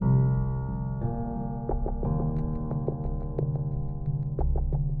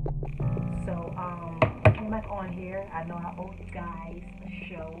back on here. I know I owe you guys a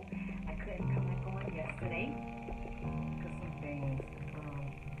show. I couldn't come back on yesterday because some things.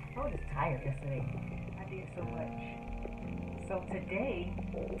 I was just tired yesterday. I did so much. So today's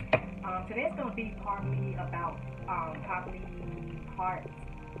gonna be probably about probably part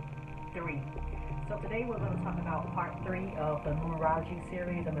 3. So today we're gonna talk about part 3 of the numerology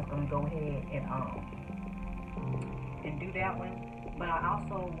series. I'm just gonna go ahead and do that one. But I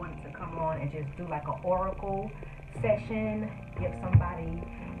also wanted to come on and just do like an oracle session, give somebody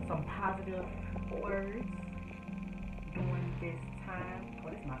some positive words during this time. Oh,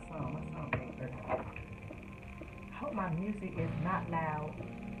 this is my song. My song right there. I hope my music is not loud.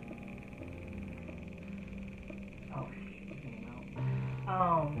 Oh, you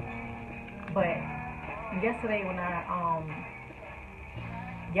know. But yesterday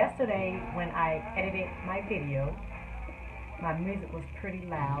when I edited my video, my music was pretty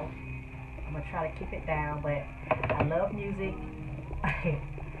loud. I'm gonna try to keep it down, but I love music.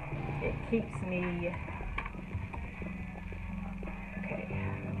 It keeps me. Okay,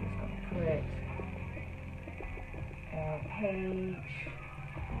 I'm just gonna put a page.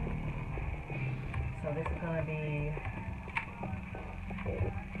 So this is gonna be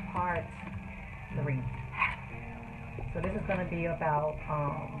part 3. So this is gonna be about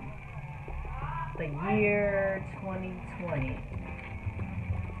the year 2020.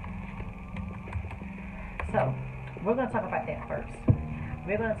 So we're going to talk about that first.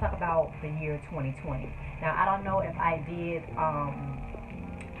 We're going to talk about the year 2020. Now I don't know if I did I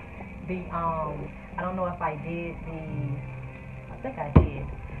think I did.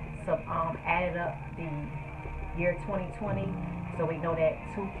 So added up the year 2020, so we know that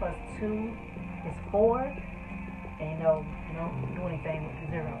 2 plus 2 is 4, and you don't do anything with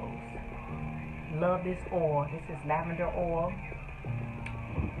the zeros. Love this oil. This is lavender oil.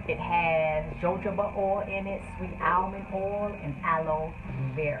 It has jojoba oil in it, sweet almond oil, and aloe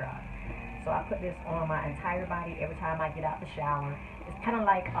vera. So I put this on my entire body every time I get out the shower. It's kind of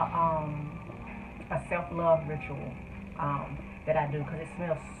like a self-love ritual that I do because it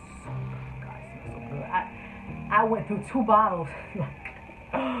smells so good. God, it smells so good. I went through 2 bottles.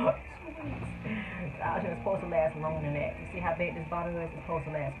 It's supposed to last longer than that. You see how big this bottle is? It's supposed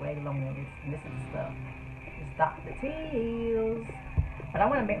to last way longer than this. And this is the stuff. It's Dr. Teal's. But I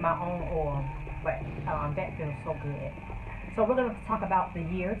want to make my own oil. But that feels so good. So we're going to talk about the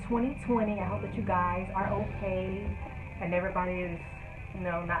year 2020. I hope that you guys are okay. And everybody is,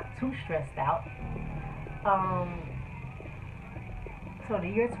 not too stressed out. So the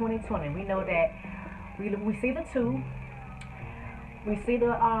year 2020. We know that we see the 2. We see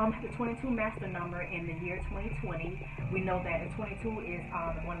the 22 master number in the year 2020. We know that the 22 is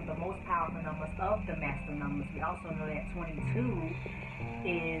one of the most powerful numbers of the master numbers. We also know that 22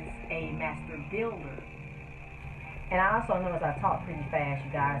 is a master builder. And I also notice I talk pretty fast,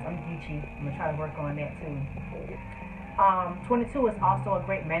 you guys. I'm geeky. I'm going to try to work on that too. 22 is also a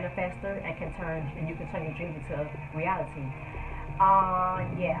great manifester and you can turn your dreams into reality.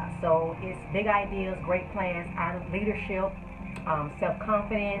 So it's big ideas, great plans, leadership,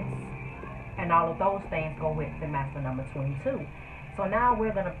 self-confidence, and all of those things go with the master number 22. So now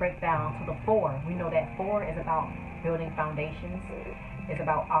we're going to break down to the 4. We know that 4 is about building foundations. It's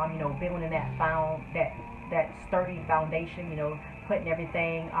about building that sturdy foundation, putting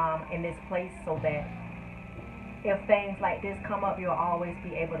everything in this place so that if things like this come up, you'll always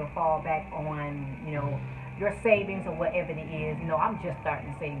be able to fall back on your savings or whatever it is. I'm just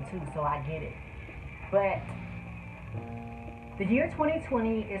starting to save too, so I get it. But the year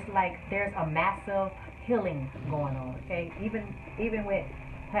 2020 is like there's a massive healing going on, okay? Even with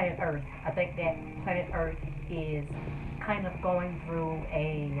planet Earth, I think that planet Earth is kind of going through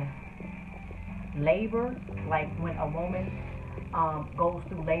a labor, like when a woman goes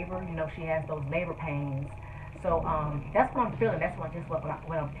through labor, she has those labor pains. So that's what I'm feeling. That's what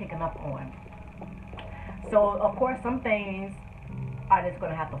I'm picking up on. So of course some things are just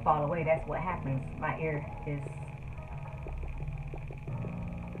going to have to fall away. That's what happens. My ear is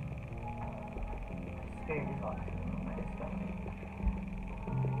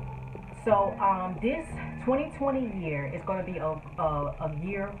So this 2020 year is going to be a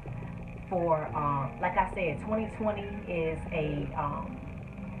year for like I said, 2020 is a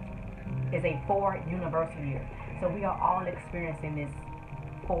 4 universal year. So we are all experiencing this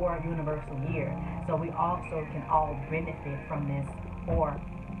 4 universal year. So we also can all benefit from this 4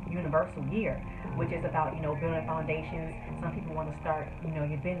 universal year, which is about building foundations. Some people want to start your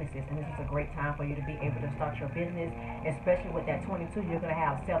businesses, and this is a great time for you to be able to start your business, especially with that 22. You're going to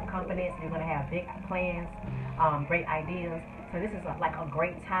have self-confidence, you're going to have big plans, great ideas. So this is like a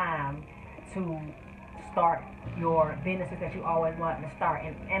great time to start your businesses that you always wanted to start,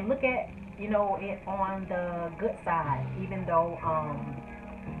 and look at, you know, it on the good side, even though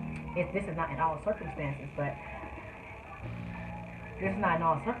this is not in all circumstances, but this is not in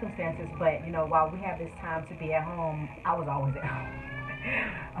all circumstances, but you know, while we have this time to be at home, I was always at home.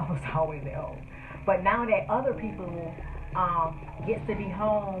 I was always at home. But now that other people gets to be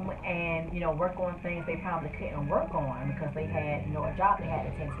home and, you know, work on things they probably couldn't work on because they had, you know, a job they had to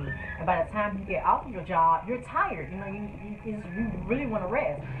attend to. And by the time you get off of your job, you're tired. You know, you really want to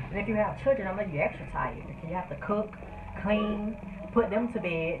rest. And if you have children, I know you're extra tired because you have to cook, clean, put them to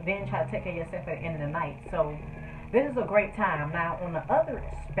bed, then try to take care of yourself at the end of the night. So this is a great time. Now, on the other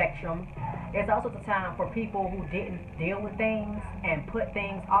spectrum, it's also the time for people who didn't deal with things and put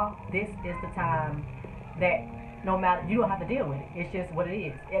things off. This is the time that no matter, you don't have to deal with it. It's just what it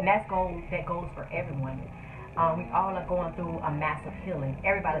is. And that goes for everyone. We all are going through a massive healing.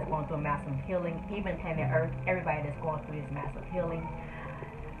 Everybody's going through a massive healing. Even planet Earth, everybody that's going through this massive healing.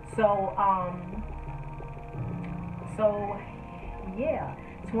 So, yeah.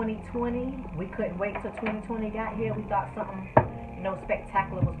 2020, we couldn't wait till 2020 got here. We thought something, you know,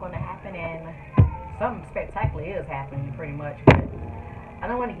 spectacular was going to happen, and something spectacular is happening pretty much. But I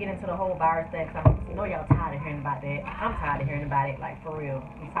don't want to get into the whole virus thing because I know y'all tired of hearing about that. I'm tired of hearing about it, like for real.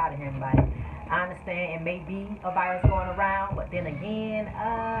 I'm tired of hearing about it. I understand it may be a virus going around, but then again,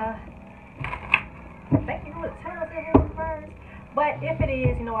 I think you would tell us it was a virus. But if it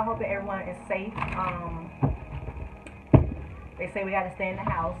is, you know, I hope that everyone is safe. They say we got to stay in the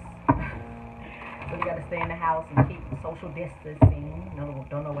house. So we got to stay in the house and keep social distancing.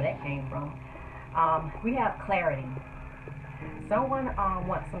 Don't know where that came from. We have clarity. Someone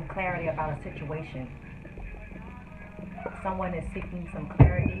wants some clarity about a situation. Someone is seeking some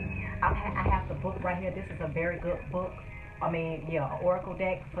clarity. I have the book right here. This is a very good book. I mean, yeah, Oracle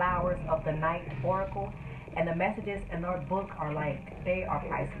deck, Flowers of the Night Oracle. And the messages in our book are like, they are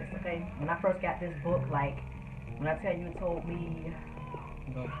priceless, okay? When I first got this book, like, when I tell you it told me,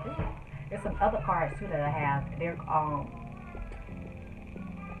 there's some other cards too that I have. They're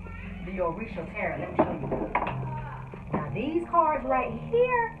the Orisha Tarot. Let me show you. Now these cards right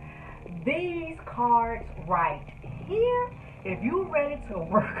here, if you ready to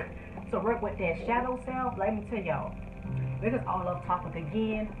work with that shadow self, let me tell y'all, this is all off topic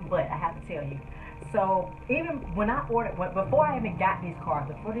again, but I have to tell you. So even when I ordered, before I even got these cards,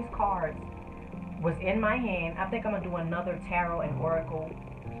 before these cards was in my hand, I think I'm gonna do another tarot and oracle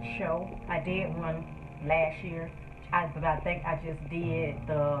show. I did one last year, but I think I just did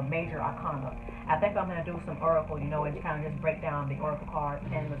the major arcana. I think I'm gonna do some oracle, you know, and kind of just break down the oracle cards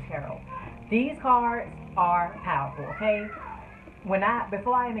and the tarot. These cards are powerful, okay?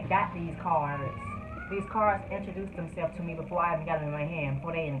 Before I even got these cards introduced themselves to me before I even got them in my hand,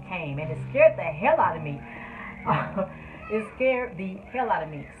 before they even came, and it scared the hell out of me. It scared the hell out of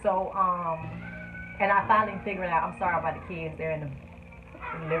me. So, and I finally figured out, I'm sorry about the kids, they're in the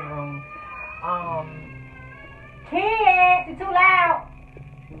living room. Kids, you're too loud.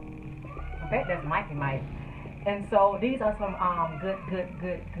 I bet that's Mikey Mike. And so these are some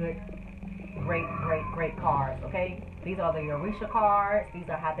great cards, okay? These are the Orisha cards. These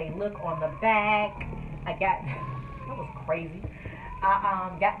are how they look on the back. I got, that was crazy.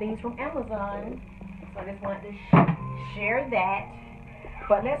 I got these from Amazon. So I just wanted to share that.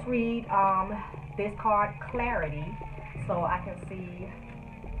 But let's read this card, Clarity, so I can see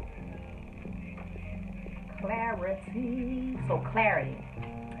clarity. So clarity.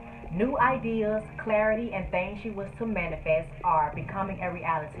 New ideas, clarity, and things you wish to manifest are becoming a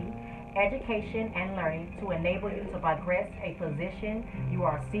reality. Education and learning to enable you to progress a position you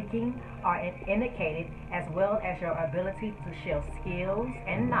are seeking are indicated, as well as your ability to share skills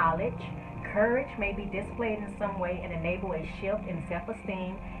and knowledge. Courage may be displayed in some way and enable a shift in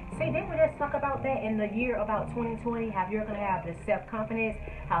self-esteem. See, didn't we just talk about that in the year about 2020? How you're going to have this self-confidence,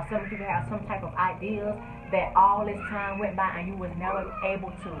 how some people have some type of ideas that all this time went by and you was never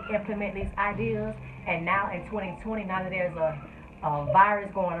able to implement these ideas. And now in 2020, now that there's a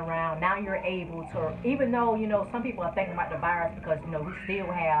virus going around, now you're able to, even though, you know, some people are thinking about the virus because, you know, we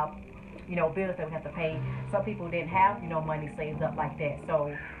still have, you know, bills that we have to pay. Some people didn't have, you know, money saved up like that.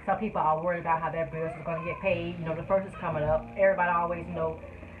 So some people are worried about how their bills are going to get paid. You know, the first is coming up. Everybody always, you know,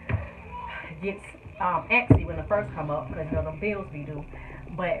 gets antsy when the first come up because, you know, the bills be due.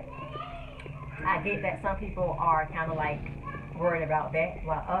 But I get that some people are kind of like worried about that,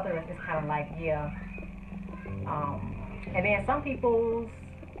 while others it's kind of like, yeah. And then some people's,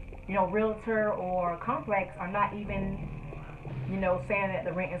 you know, realtor or complex are not even saying that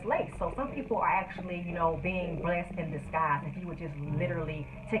the rent is late. So some people are actually, being blessed in disguise if you would just literally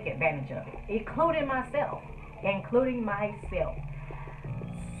take advantage of it, including myself. Including myself.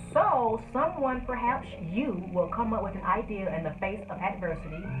 So someone, perhaps you, will come up with an idea in the face of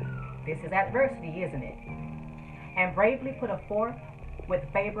adversity. This is adversity, isn't it? And bravely put forth with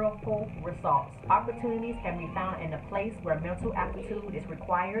favorable results. Opportunities can be found in a place where mental aptitude is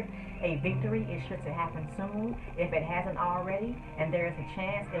required. A victory is sure to happen soon if it hasn't already, and there is a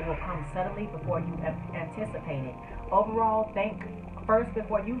chance it will come suddenly before you anticipate it. Overall, think first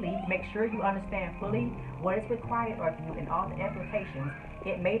before you leave. Make sure you understand fully what is required of you and all the implications.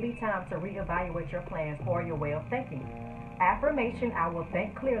 It may be time to reevaluate your plans or your way of thinking. Affirmation: I will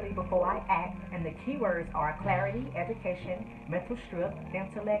think clearly before I act, and the keywords are clarity, education, mental strength,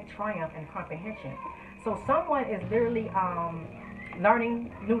 intellect, triumph, and comprehension. So someone is literally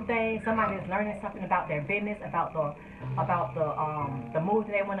learning new things. Somebody is learning something about their business, about the moves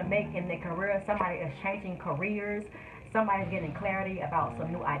that they want to make in their career. Somebody is changing careers. Somebody's getting clarity about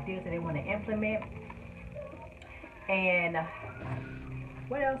some new ideas that they want to implement. And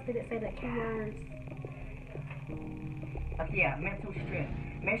what else did it say? The keywords. Yeah, mental strength.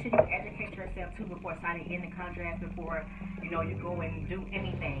 Make sure you educate yourself too before signing any contracts, before you go and do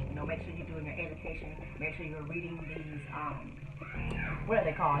anything. Make sure you're doing your education. Make sure you're reading these what are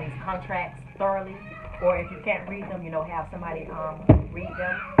they called? These contracts thoroughly. Or if you can't read them, have somebody read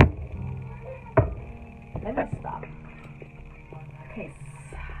them. Let me stop. Okay.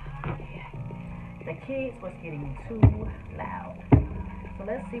 The kids was getting too loud. So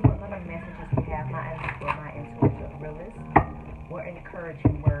let's see what other messages we have. My intuitive realist. What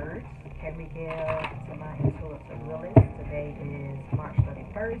encouraging words can we give to my intuitive realist? Today is March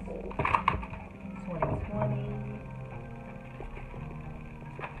 31st, 2020.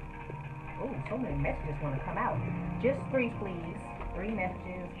 Oh, so many messages want to come out. Just 3, please. 3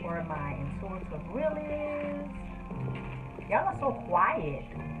 messages for my intuitive realist. Y'all are so quiet.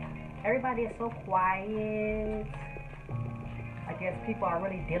 Everybody is so quiet. I guess people are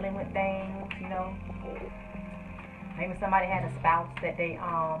really dealing with things, Maybe somebody had a spouse that they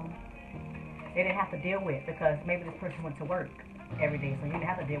didn't have to deal with because maybe this person went to work every day, so you didn't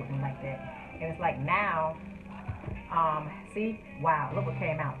have to deal with them like that. And it's like now, see, wow, look what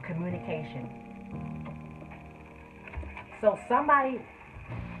came out. Communication. So somebody,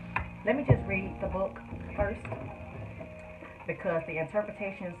 let me just read the book first, because the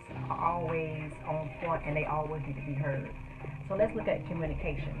interpretations are always on point and they always need to be heard. So let's look at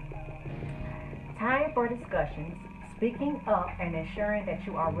communication. Time for discussions, speaking up and ensuring that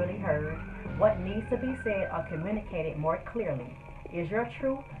you are really heard. What needs to be said or communicated more clearly. Is your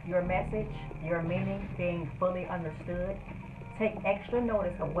truth, your message, your meaning being fully understood? Take extra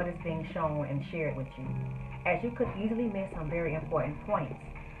notice of what is being shown and shared with you, as you could easily miss some very important points.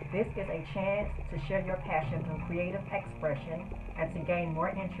 This is a chance to share your passion through creative expression and to gain more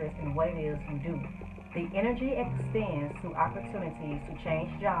interest in what it is you do. The energy extends to opportunities to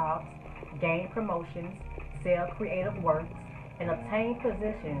change jobs, gain promotions, sell creative works, and obtain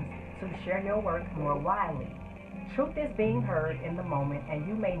positions to share your work more widely. Truth is being heard in the moment, and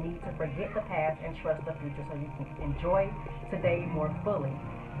you may need to forget the past and trust the future so you can enjoy today more fully.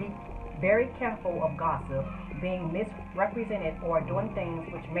 Be very careful of gossip, being misrepresented, or doing things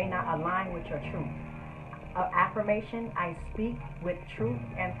which may not align with your truth. Affirmation: I speak with truth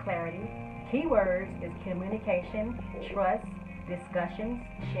and clarity. Keywords is communication, trust, discussions,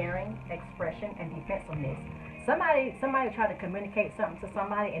 sharing, expression, and defensiveness. Somebody tried to communicate something to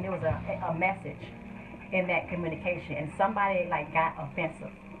somebody, and there was a message in that communication, and somebody got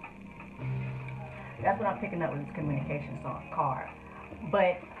offensive. That's what I'm picking up with this communication card.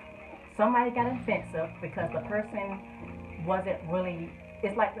 But somebody got offensive because the person wasn't really.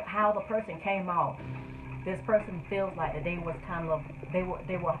 It's like how the person came off. This person feels like that they were kind of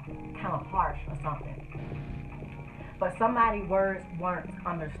harsh or something. But somebody's words weren't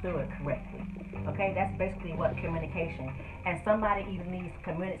understood correctly. Okay, that's basically what communication. And somebody even needs to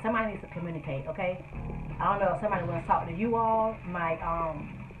communicate. Somebody needs to communicate. Okay, I don't know if somebody wants to talk to you all, my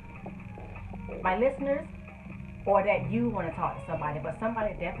listeners, or that you want to talk to somebody. But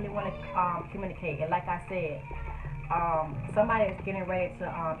somebody definitely want to communicate. And like I said, somebody is getting ready to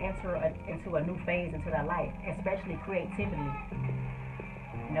enter into a new phase into their life, especially creativity.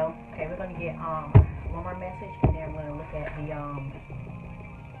 Okay, we're gonna get one more message, and then we're gonna look at the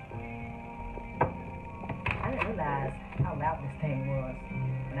I didn't realize how loud this thing was,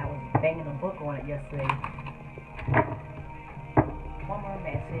 and I was banging a book on it yesterday. One more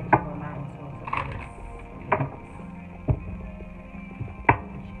message for my intuitive.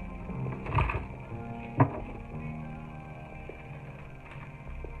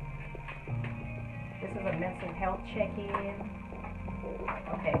 mental health check-in.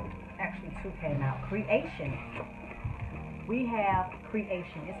 Okay, actually two came out. Creation. We have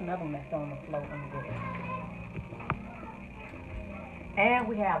creation. It's another one that's on the float. Let me get it. And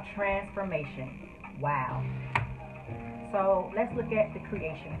we have transformation. Wow. So let's look at the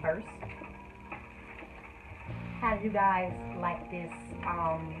creation first. How do you guys like this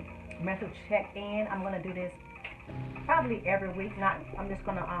mental check-in? I'm gonna do this probably every week. I'm just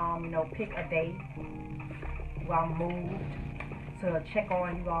gonna pick a day where I'm moved to check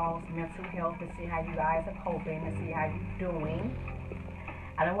on you all's mental health and see how you guys are coping and see how you're doing.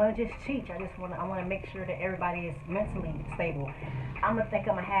 I don't want to just teach. I want to make sure that everybody is mentally stable. I'm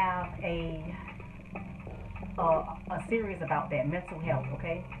gonna have a series about that mental health.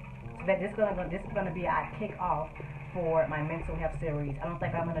 Okay, so that this is gonna be our kick-off for my mental health series. I don't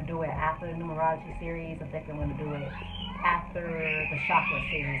think I'm gonna do it after the numerology series. I think I'm gonna do it after the chakra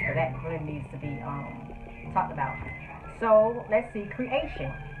series, so that really needs to be talked about. So let's see,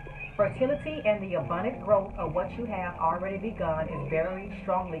 creation. Fertility and the abundant growth of what you have already begun is very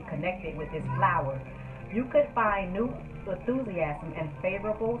strongly connected with this flower. You could find new enthusiasm and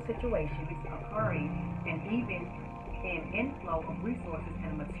favorable situations occurring, and even an inflow of resources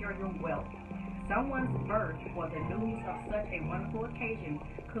and material wealth. Someone's birth or the news of such a wonderful occasion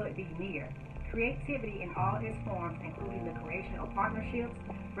could be near. Creativity in all its forms, including the creation of partnerships,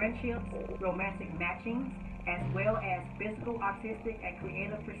 friendships, romantic matchings, as well as physical, artistic, and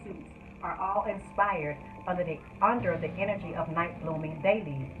creative pursuits, are all inspired under the energy of night blooming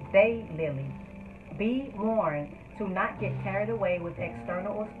daylily. Be warned to not get carried away with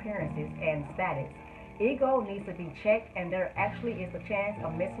external appearances and status. Ego needs to be checked, and there actually is a chance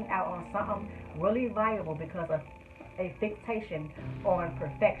of missing out on something really valuable because of a fixation on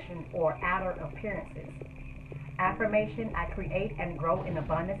perfection or outer appearances. Affirmation: I create and grow in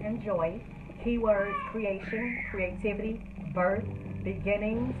abundance and joy. Keywords: creation, creativity, birth,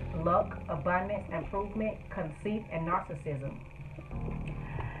 beginnings, luck, abundance, improvement, conceit, and narcissism.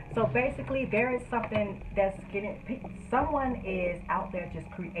 So basically, there is something that's someone is out there just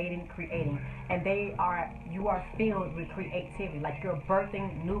creating, and you are filled with creativity, like you're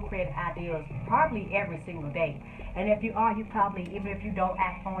birthing new creative ideas probably every single day. And if you are, you probably, even if you don't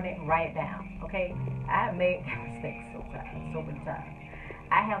act on it, write it down, okay? I have made mistakes so many times.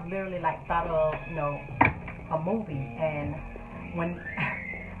 I have literally thought of, a movie, and when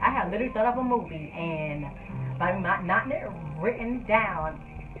I have literally thought of a movie, and by not written down,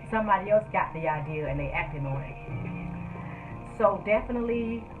 somebody else got the idea and they acted on it. So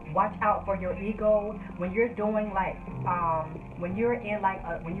definitely watch out for your ego when you're doing when you're in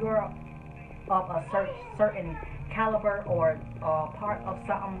when you're of a certain caliber or part of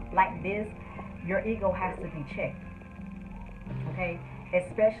something like this. Your ego has to be checked. Okay,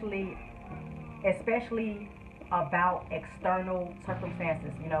 especially about external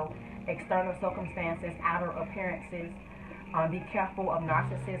circumstances. External circumstances, outer appearances. Be careful of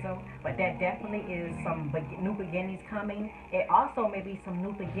narcissism, but that definitely is some new beginnings coming. It also may be some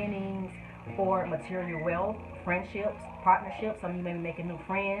new beginnings for material wealth, friendships, partnerships. Some of you may be making new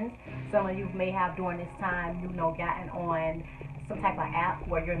friends. Some of you may have during this time, gotten on some type of app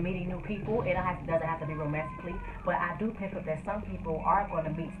where you're meeting new people. It doesn't have to be romantically, but I do pick up that some people are going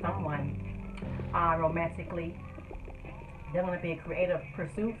to meet someone romantically. They're going to be a creative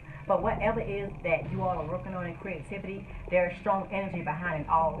pursuit. But whatever it is that you all are working on in creativity, there's strong energy behind it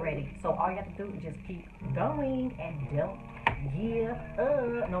already. So all you have to do is just keep going and don't give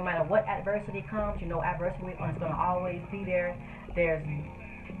up. No matter what adversity comes, adversity is going to always be there. There's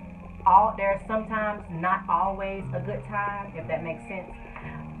sometimes not always a good time, if that makes sense.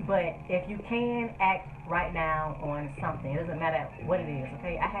 But if you can act right now on something, it doesn't matter what it is,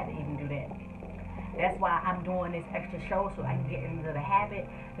 okay? I had to even do that. That's why I'm doing this extra show, so I can get into the habit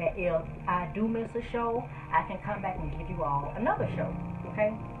that if I do miss a show, I can come back and give you all another show,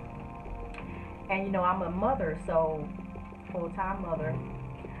 okay? And I'm a mother, so full-time mother.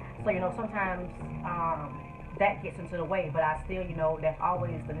 So sometimes that gets into the way, but I still, that's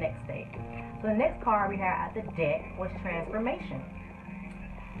always the next day. So the next card we had at the deck was transformation.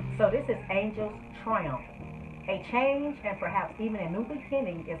 So this is Angel's Triumph. A change and perhaps even a new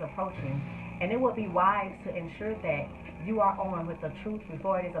beginning is approaching, and it would be wise to ensure that you are on with the truth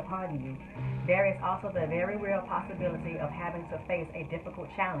before it is upon you. There is also the very real possibility of having to face a difficult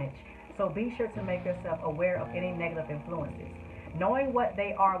challenge, so be sure to make yourself aware of any negative influences. Knowing what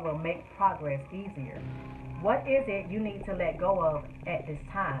they are will make progress easier. What is it you need to let go of at this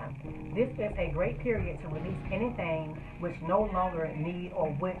time? This is a great period to release anything which no longer need or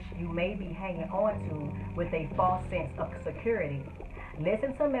which you may be hanging on to with a false sense of security.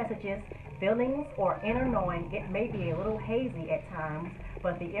 Listen to messages, feelings, or inner knowing. It may be a little hazy at times,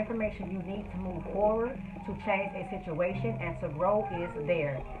 but the information you need to move forward, to change a situation, and to grow is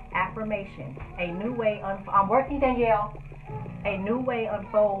there. Affirmation. A new way I'm working, Danielle. A new way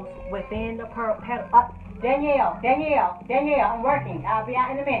unfolds within the Danielle, I'm working. I'll be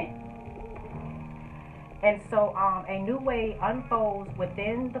out in a minute. And so a new way unfolds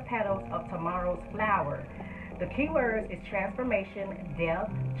within the petals of tomorrow's flower. The keywords is transformation,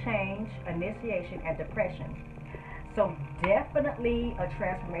 death, change, initiation, and depression. So definitely a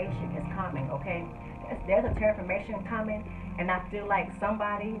transformation is coming, okay? There's a transformation coming, and I feel like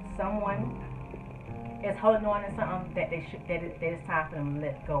someone is holding on to something that it's time for them to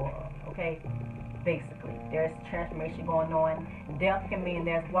let go of, okay? Basically, there's transformation going on. Death can mean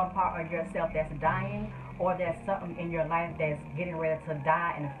there's one part of yourself that's dying, or there's something in your life that's getting ready to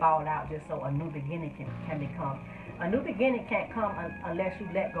die and fall out, just so a new beginning can become. A new beginning can't come unless you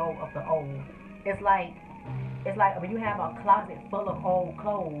let go of the old. It's like when you have a closet full of old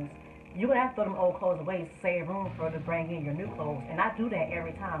clothes, you're going to have to throw them old clothes away to save room for to bring in your new clothes. And I do that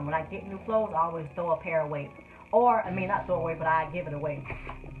every time. When I get new clothes, I always throw a pair away. Or, not throw away, but I give it away.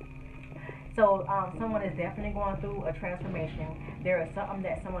 So someone is definitely going through a transformation. There is something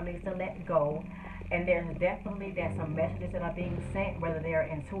that someone needs to let go. And there's definitely some messages that are being sent, whether they're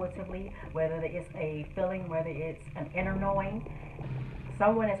intuitively, whether it's a feeling, whether it's an inner knowing.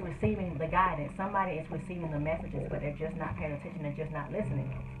 Someone is receiving the guidance. Somebody is receiving the messages, but they're just not paying attention. They're just not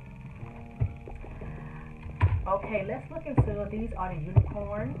listening. Okay, let's look into these are the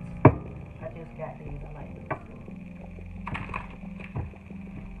unicorns. I just got these. I like these.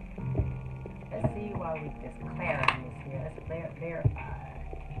 Let's see why this clarity is here. Let's verify.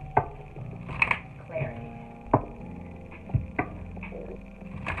 Clarity.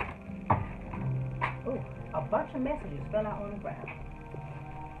 Ooh, a bunch of messages fell out on the ground.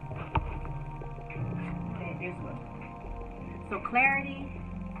 Okay, this one. So clarity,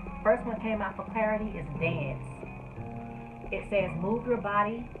 first one came out for clarity is dance. It says move your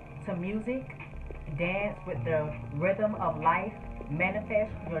body to music, dance with the rhythm of life,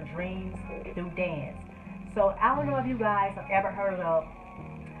 manifest your dreams through dance. So I don't know if you guys have ever heard of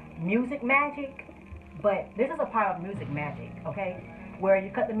music magic, but this is a part of music magic, okay? Where you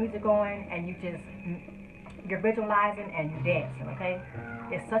cut the music on and you're visualizing and you're dancing, okay?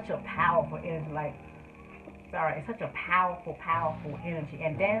 It's such a powerful energy, it's such a powerful energy.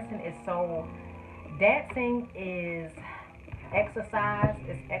 And dancing is exercise.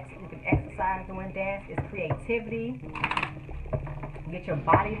 You can exercise doing dance. It's creativity. Get your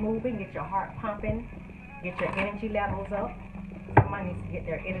body moving, get your heart pumping, get your energy levels up. Somebody needs to get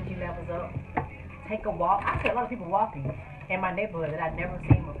their energy levels up. Take a walk. I see a lot of people walking in my neighborhood that I've never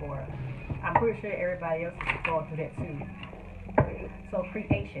seen before. I'm pretty sure everybody else is going through that too. So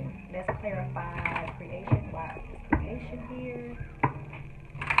creation. Let's clarify creation. Why is creation here?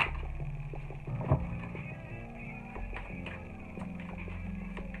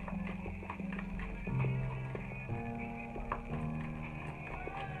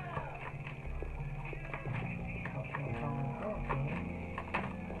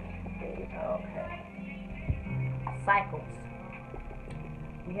 Cycles.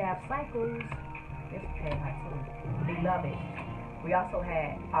 We have cycles. This came out too. Beloved. We also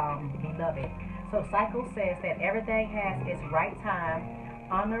had beloved. So cycle says that everything has its right time.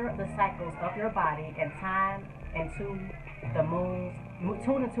 Honor the cycles of your body and time tune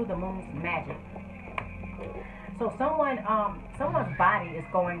into the moon's magic. So someone's body is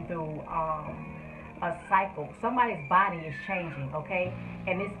going through a cycle. Somebody's body is changing, okay?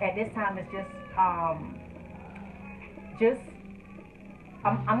 And at this time it's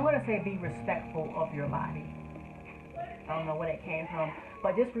I'm going to say be respectful of your body. I don't know where that came from,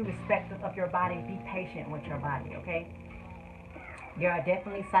 but just be respectful of your body. Be patient with your body, okay? There are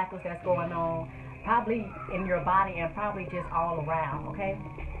definitely cycles that's going on, probably in your body and probably just all around, okay?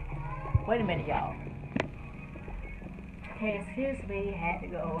 Wait a minute, y'all. Okay, excuse me, had to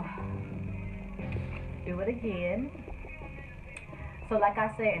go do it again. So like I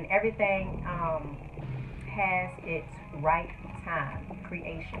said, and everything has its right time.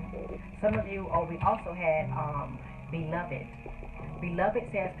 Creation. Some of you, we also had beloved. Beloved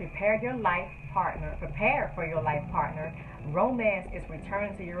says prepare for your life partner. Romance is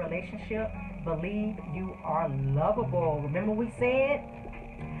returning to your relationship. Believe you are lovable. Remember we said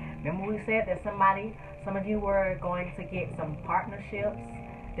that some of you were going to get some partnerships,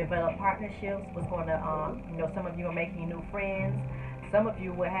 develop partnerships, was going to, some of you are making new friends. Some of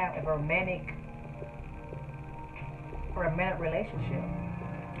you will have a romantic relationship.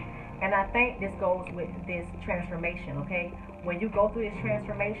 And I think this goes with this transformation, okay? when you go through this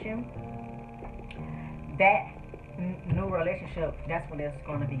transformation, that new relationship, that's when it's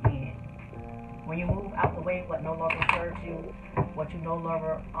going to begin. When you move out the way what no longer serves you, what you no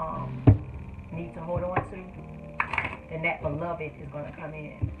longer need to hold on to, then that beloved is going to come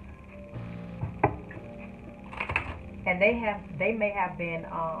in. And they may have been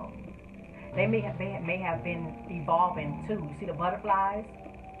evolving too. You see the butterflies?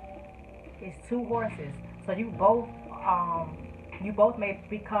 It's two horses. So you both may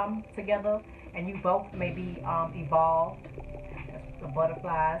become together, and you both may be evolved. That's the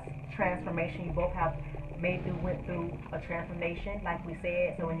butterflies. Transformation. You both have went through a transformation, like we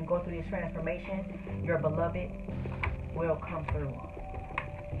said. So when you go through this transformation, your beloved will come through.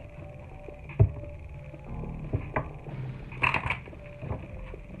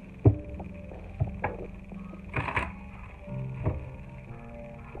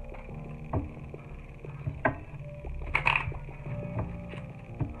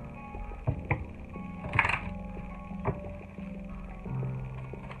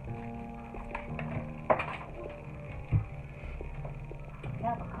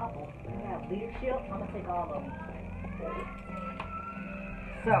 Leadership, I'm going to take all of them.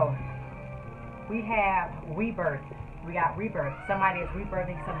 So, we have rebirth. We got rebirth. Somebody is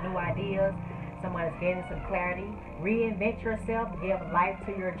rebirthing some new ideas. Someone is gaining some clarity. Reinvent yourself, give life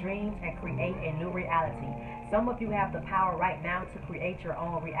to your dreams, and create a new reality. Some of you have the power right now to create your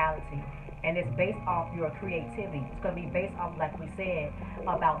own reality. And it's based off your creativity. It's going to be based off, like we said,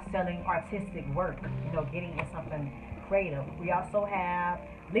 about selling artistic work. Getting in something creative. We also have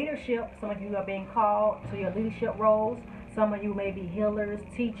leadership. Some of you are being called to your leadership roles. Some of you may be healers,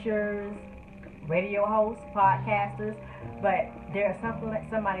 teachers, radio hosts, podcasters, but there's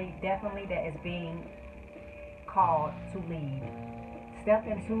somebody definitely that is being called to lead. Step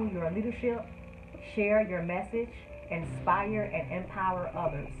into your leadership, share your message, inspire and empower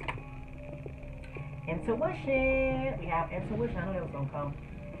others. Intuition. We have intuition. I knew that was going to come.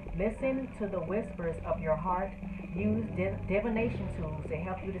 Listen to the whispers of your heart. Use divination tools to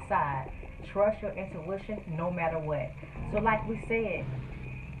help you decide. Trust your intuition no matter what. So like we said,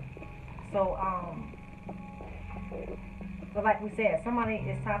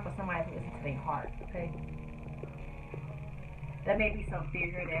 it's time for somebody to listen to their heart, okay? There may be some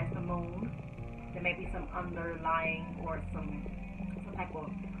fear, there's the moon. There may be some underlying or some type of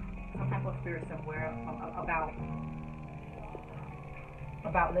fear somewhere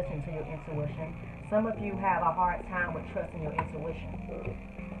about listening to your intuition. Some of you have a hard time with trusting your intuition.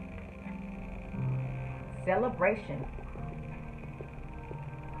 Celebration.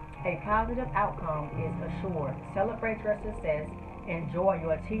 A positive outcome is assured. Celebrate your success. Enjoy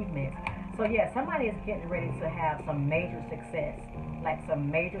your achievements. So yeah, somebody is getting ready to have some major success.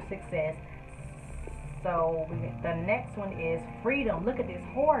 So the next one is freedom. Look at this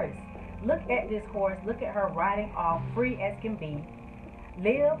horse. Look at her riding off, free as can be.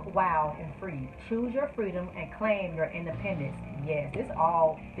 Live wild and free. Choose your freedom and claim your independence. Yes, this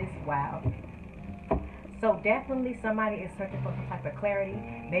wild. So definitely somebody is searching for some type of clarity.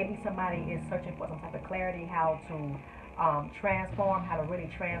 Maybe somebody is searching for some type of clarity, how to transform, how to really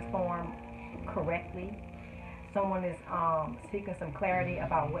transform correctly. Someone is seeking some clarity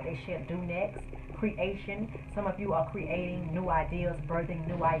about what they should do next. Creation. Some of you are creating new ideas, birthing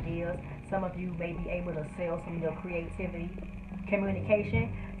new ideas. Some of you may be able to sell some of your creativity.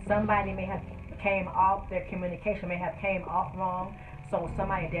 Communication. Somebody may have their communication may have came off wrong. So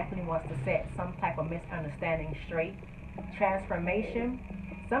somebody definitely wants to set some type of misunderstanding straight. Transformation.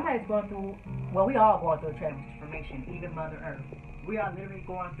 Somebody's going through, we all going through a transformation, even Mother Earth. We are literally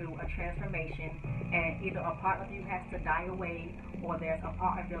going through a transformation, and either a part of you has to die away, or there's a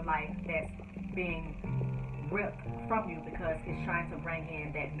part of your life that's being ripped from you because it's trying to bring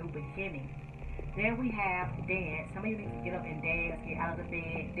in that new beginning. Then we have dance. Some of you need to get up and dance, get out of the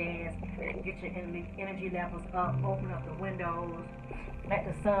bed, dance, get your energy levels up, open up the windows, let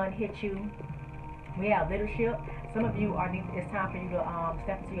the sun hit you. We have leadership. Some of you it's time for you to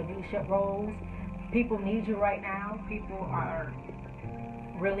step into your leadership roles. People need you right now. People are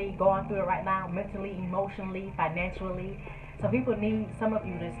really going through it right now, mentally, emotionally, financially. So people need some of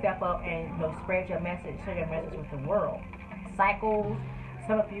you to step up and spread your message, share your message with the world. Cycles.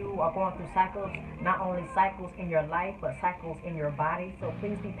 Some of you are going through cycles, not only cycles in your life, but cycles in your body. So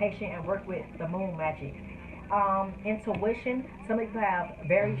please be patient and work with the moon magic. Intuition. Some of you have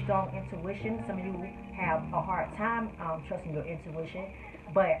very strong intuition. Some of you have a hard time trusting your intuition.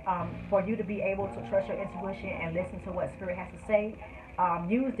 But for you to be able to trust your intuition and listen to what Spirit has to say,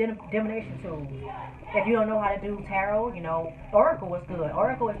 use divination tools. If you don't know how to do tarot, Oracle is good.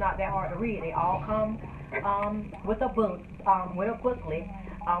 Oracle is not that hard to read. They all come with a book, with a booklet.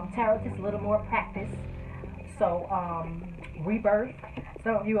 Tarot is a little more practice. So, rebirth.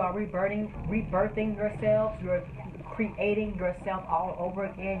 Some of you are rebirthing yourselves. You're creating yourself all over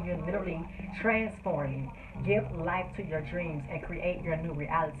again. You're literally transforming. Give life to your dreams and create your new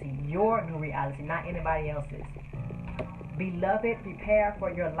reality. Your new reality, not anybody else's. Beloved, prepare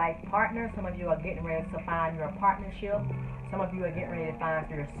for your life partner. Some of you are getting ready to find your partnership. Some of you are getting ready to find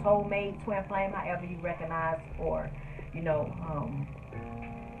your soulmate, twin flame, however you recognize or,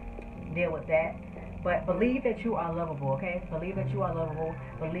 deal with that. But believe that you are lovable, okay? Believe that you are lovable.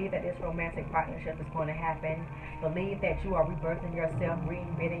 Believe that this romantic partnership is going to happen. Believe that you are rebirthing yourself,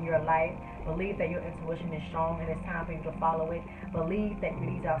 reinventing your life. Believe that your intuition is strong and it's time for you to follow it. Believe that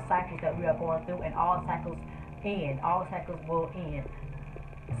these are cycles that we are going through, and all cycles end. All cycles will end.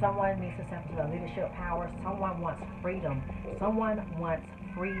 Someone needs to step into the leadership power. Someone wants freedom. Someone wants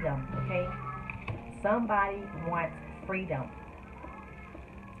freedom, okay? Somebody wants freedom.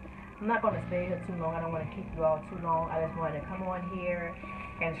 I'm not going to stay here too long. I don't want to keep you all too long. I just wanted to come on here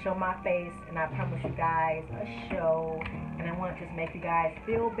and show my face, and I promise you guys a show, and I want to just make you guys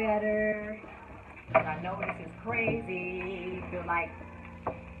feel better. I know this is crazy. Feel like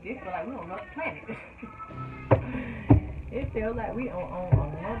we're on another planet. It feels like we are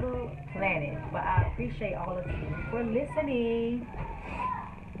on another planet. But I appreciate all of you for listening.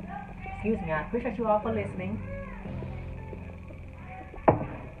 Excuse me. I appreciate you all for listening.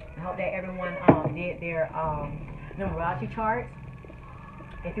 I hope that everyone did their numerology charts.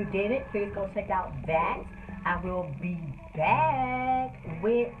 If you didn't, please go check out that. I will be back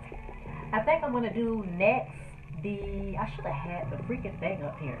with, I think I'm going to do next I should have had the freaking thing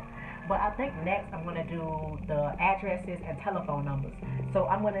up here. But I think next I'm going to do the addresses and telephone numbers. So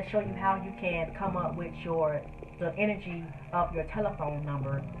I'm going to show you how you can come up with the energy of your telephone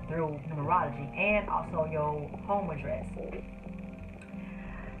number through numerology, and also your home address.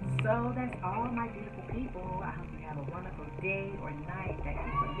 So that's all, my beautiful people. I hope you have a wonderful day or night. Thank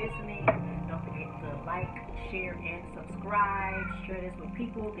you for listening. Don't forget to like, share, and subscribe. Share this with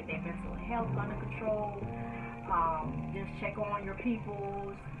people. Get their mental health under control. Just check on your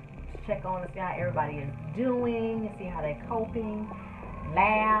peoples. Check on to see how everybody is doing. See how they're coping.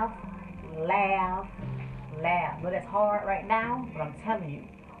 Laugh, laugh, laugh. But it's hard right now, but I'm telling you,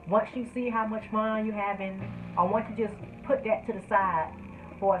 once you see how much fun you're having, or once you just put that to the side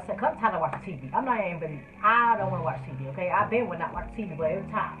for a second, I'm tired of watching TV. I don't want to watch TV, okay? I've been when not watch TV, but every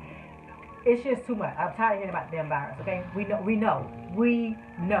time, it's just too much. I'm tired of hearing about the damn virus, okay? We know.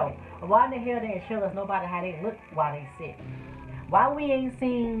 Why in the hell they ain't show us nobody how they look while they sick? Why we ain't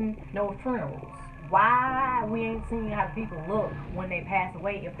seen no funerals? Why we ain't seen how people look when they pass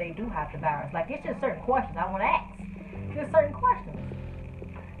away if they do have the virus? Like, it's just certain questions I want to ask. Just certain questions.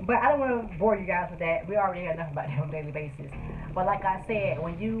 But I don't want to bore you guys with that. We already hear enough about that on a daily basis. But like I said,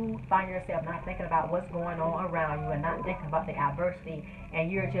 when you find yourself not thinking about what's going on around you and not thinking about the adversity,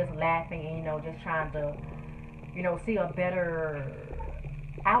 and you're just laughing and, just trying to, see a better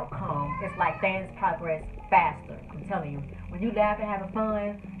outcome, it's like things progress faster. I'm telling you. When you laugh and having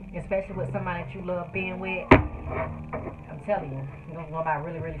fun, especially with somebody that you love being with, I'm telling you, it's going to go by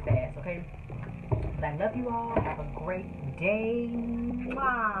really, really fast, okay? But I love you all. Have a great day.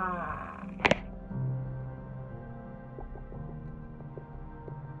 Mwah.